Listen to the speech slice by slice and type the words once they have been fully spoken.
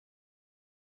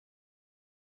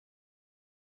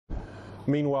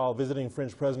Meanwhile, visiting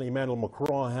French President Emmanuel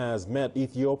Macron has met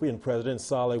Ethiopian President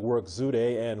Saleh Work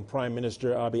Zewde and Prime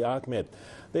Minister Abiy Ahmed.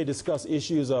 They discuss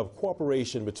issues of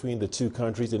cooperation between the two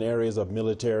countries in areas of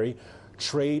military,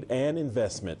 trade, and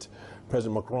investment.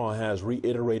 President Macron has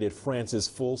reiterated France's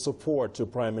full support to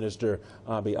Prime Minister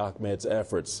Abiy Ahmed's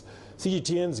efforts.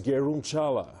 CGTN's Gerum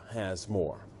Chala has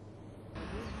more.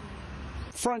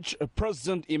 French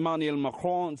President Emmanuel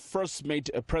Macron first met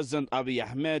President Abiy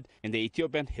Ahmed in the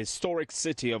Ethiopian historic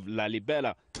city of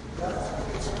Lalibela.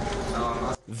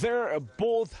 There,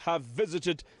 both have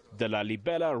visited the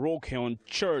Lalibela Rockheon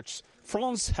Church.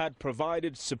 France had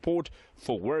provided support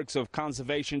for works of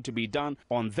conservation to be done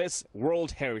on this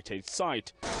World Heritage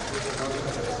Site.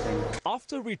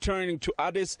 After returning to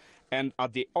Addis and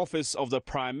at the office of the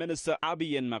Prime Minister,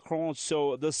 Abiy and Macron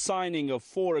saw the signing of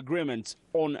 4 agreements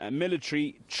on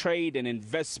military, trade and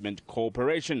investment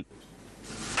cooperation.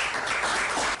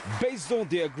 Based on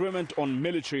the agreement on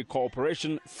military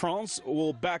cooperation, France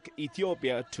will back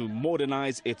Ethiopia to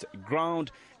modernize its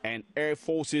ground and air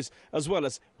forces as well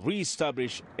as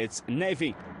re-establish its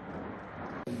navy.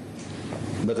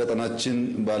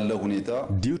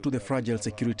 Due to the fragile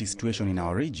security situation in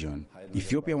our region,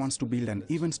 Ethiopia wants to build an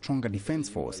even stronger defense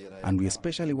force, and we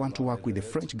especially want to work with the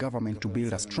French government to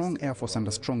build a strong air force and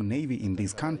a strong navy in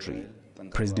this country.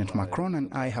 President Macron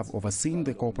and I have overseen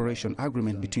the cooperation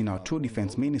agreement between our 2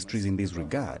 defense ministries in this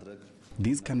regard.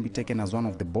 This can be taken as one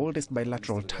of the boldest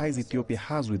bilateral ties Ethiopia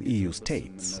has with EU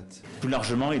states.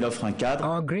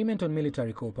 Our agreement on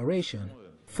military cooperation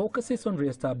focuses on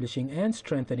re-establishing and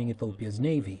strengthening Ethiopia's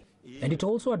navy, and it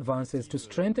also advances to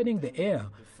strengthening the air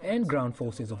and ground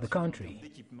forces of the country.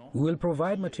 We will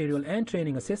provide material and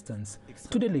training assistance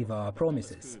to deliver our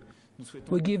promises.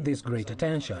 We give this great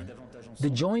attention. The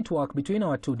joint work between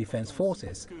our 2 defense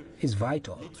forces is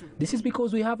vital. This is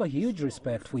because we have a huge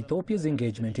respect for Ethiopia's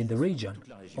engagement in the region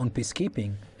on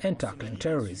peacekeeping and tackling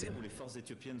terrorism.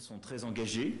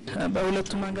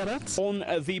 On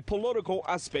the political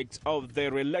aspects of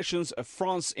their relations,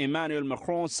 France Emmanuel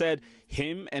Macron said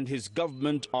him and his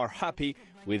government are happy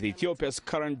with Ethiopia's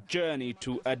current journey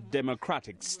to a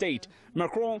democratic state.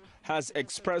 Macron has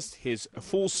expressed his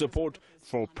full support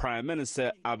for Prime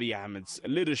Minister Abiy Ahmed's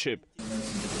leadership.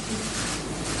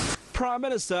 Prime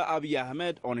Minister Abiy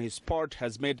Ahmed, on his part,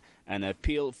 has made an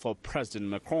appeal for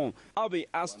President Macron. Abiy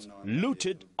asked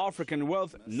looted African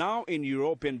wealth now in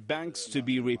European banks to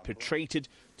be repatriated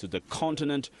to the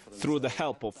continent through the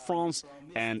help of France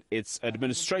and its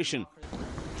administration.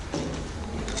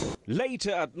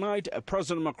 Later at night,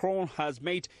 President Macron has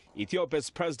met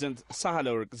Ethiopia's President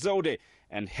Saleh Work Zewde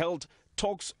and held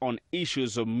talks on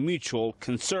issues of mutual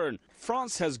concern.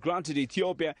 France has granted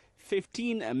Ethiopia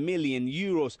 15 million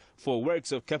euros for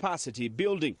works of capacity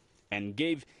building and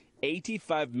gave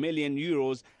 85 million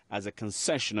euros as a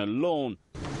concessional loan.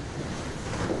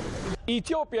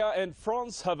 Ethiopia and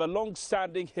France have a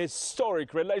long-standing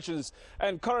historic relations,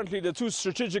 and currently the 2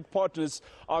 strategic partners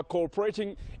are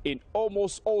cooperating in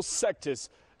almost all sectors.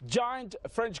 Giant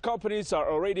French companies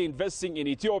are already investing in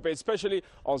Ethiopia, especially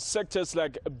on sectors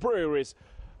like breweries.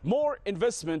 More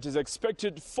investment is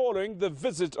expected following the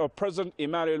visit of President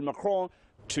Emmanuel Macron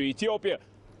to Ethiopia.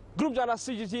 Group Jala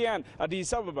CGTN,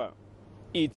 Addis Ababa.